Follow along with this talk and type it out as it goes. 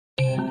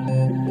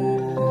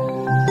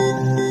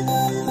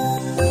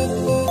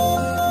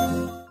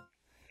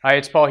Hi,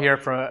 it's Paul here.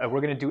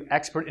 We're going to do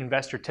expert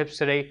investor tips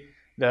today.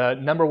 The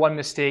number one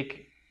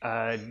mistake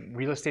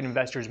real estate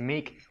investors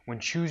make when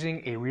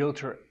choosing a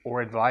realtor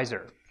or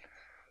advisor.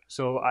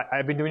 So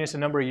I've been doing this a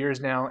number of years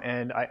now,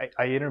 and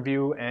I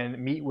interview and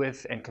meet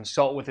with and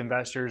consult with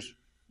investors,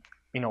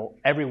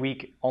 every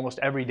week, almost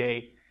every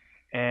day.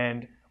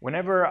 And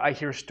whenever I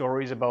hear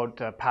stories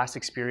about past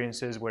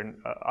experiences when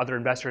other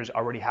investors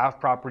already have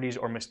properties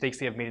or mistakes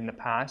they have made in the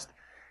past,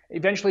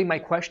 eventually my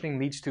questioning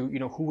leads to,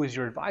 who was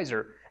your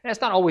advisor? And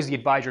it's not always the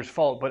advisor's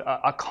fault, but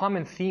a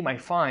common theme I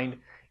find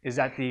is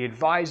that the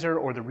advisor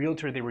or the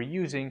realtor they were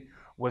using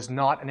was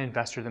not an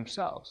investor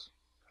themselves.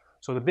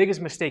 So the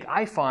biggest mistake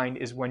I find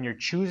is when you're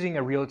choosing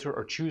a realtor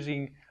or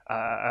choosing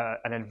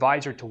an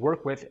advisor to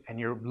work with and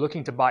you're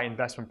looking to buy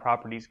investment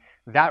properties,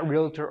 that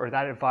realtor or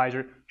that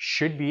advisor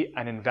should be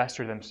an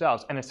investor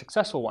themselves and a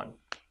successful one.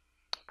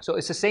 So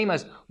it's the same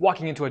as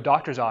walking into a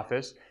doctor's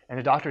office and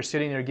the doctor's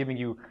sitting there giving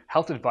you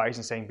health advice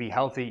and saying, be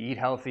healthy, eat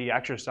healthy,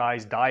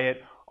 exercise,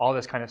 diet, all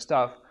this kind of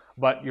stuff.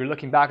 But you're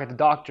looking back at the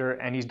doctor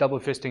and he's double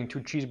fisting 2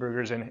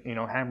 cheeseburgers and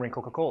hammering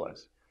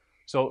Coca-Colas.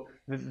 So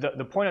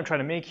the point I'm trying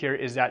to make here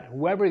is that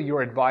whoever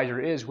your advisor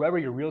is, whoever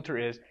your realtor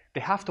is,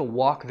 they have to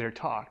walk their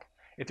talk.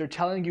 If they're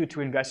telling you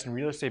to invest in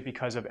real estate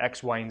because of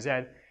X, Y, and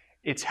Z,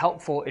 it's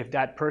helpful if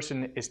that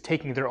person is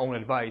taking their own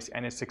advice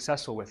and is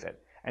successful with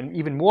it. And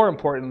even more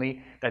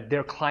importantly, that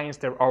their clients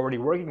they're already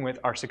working with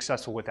are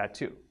successful with that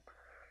too.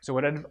 So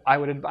what I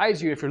would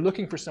advise you, if you're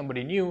looking for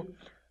somebody new,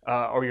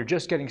 or you're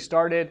just getting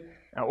started,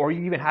 or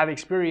you even have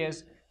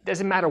experience,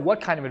 doesn't matter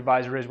what kind of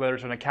advisor it is, whether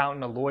it's an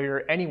accountant, a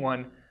lawyer,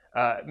 anyone,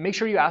 make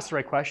sure you ask the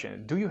right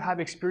question. Do you have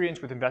experience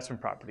with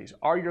investment properties?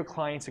 Are your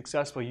clients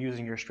successful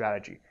using your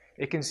strategy?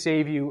 It can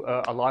save you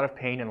a lot of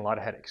pain and a lot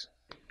of headaches.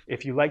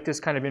 If you like this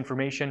kind of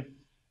information,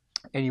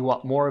 and you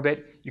want more of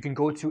it, you can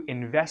go to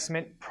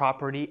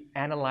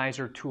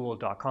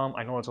investmentpropertyanalyzertool.com.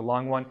 I know it's a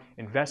long one,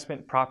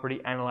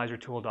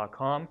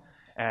 investmentpropertyanalyzertool.com,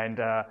 and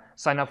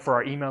sign up for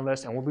our email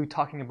list, and we'll be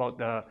talking about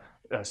the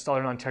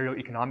Southern Ontario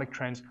economic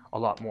trends a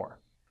lot more.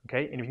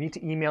 Okay, and if you need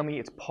to email me,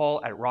 it's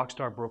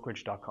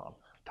paul@rockstarbrokerage.com.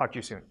 Talk to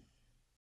you soon.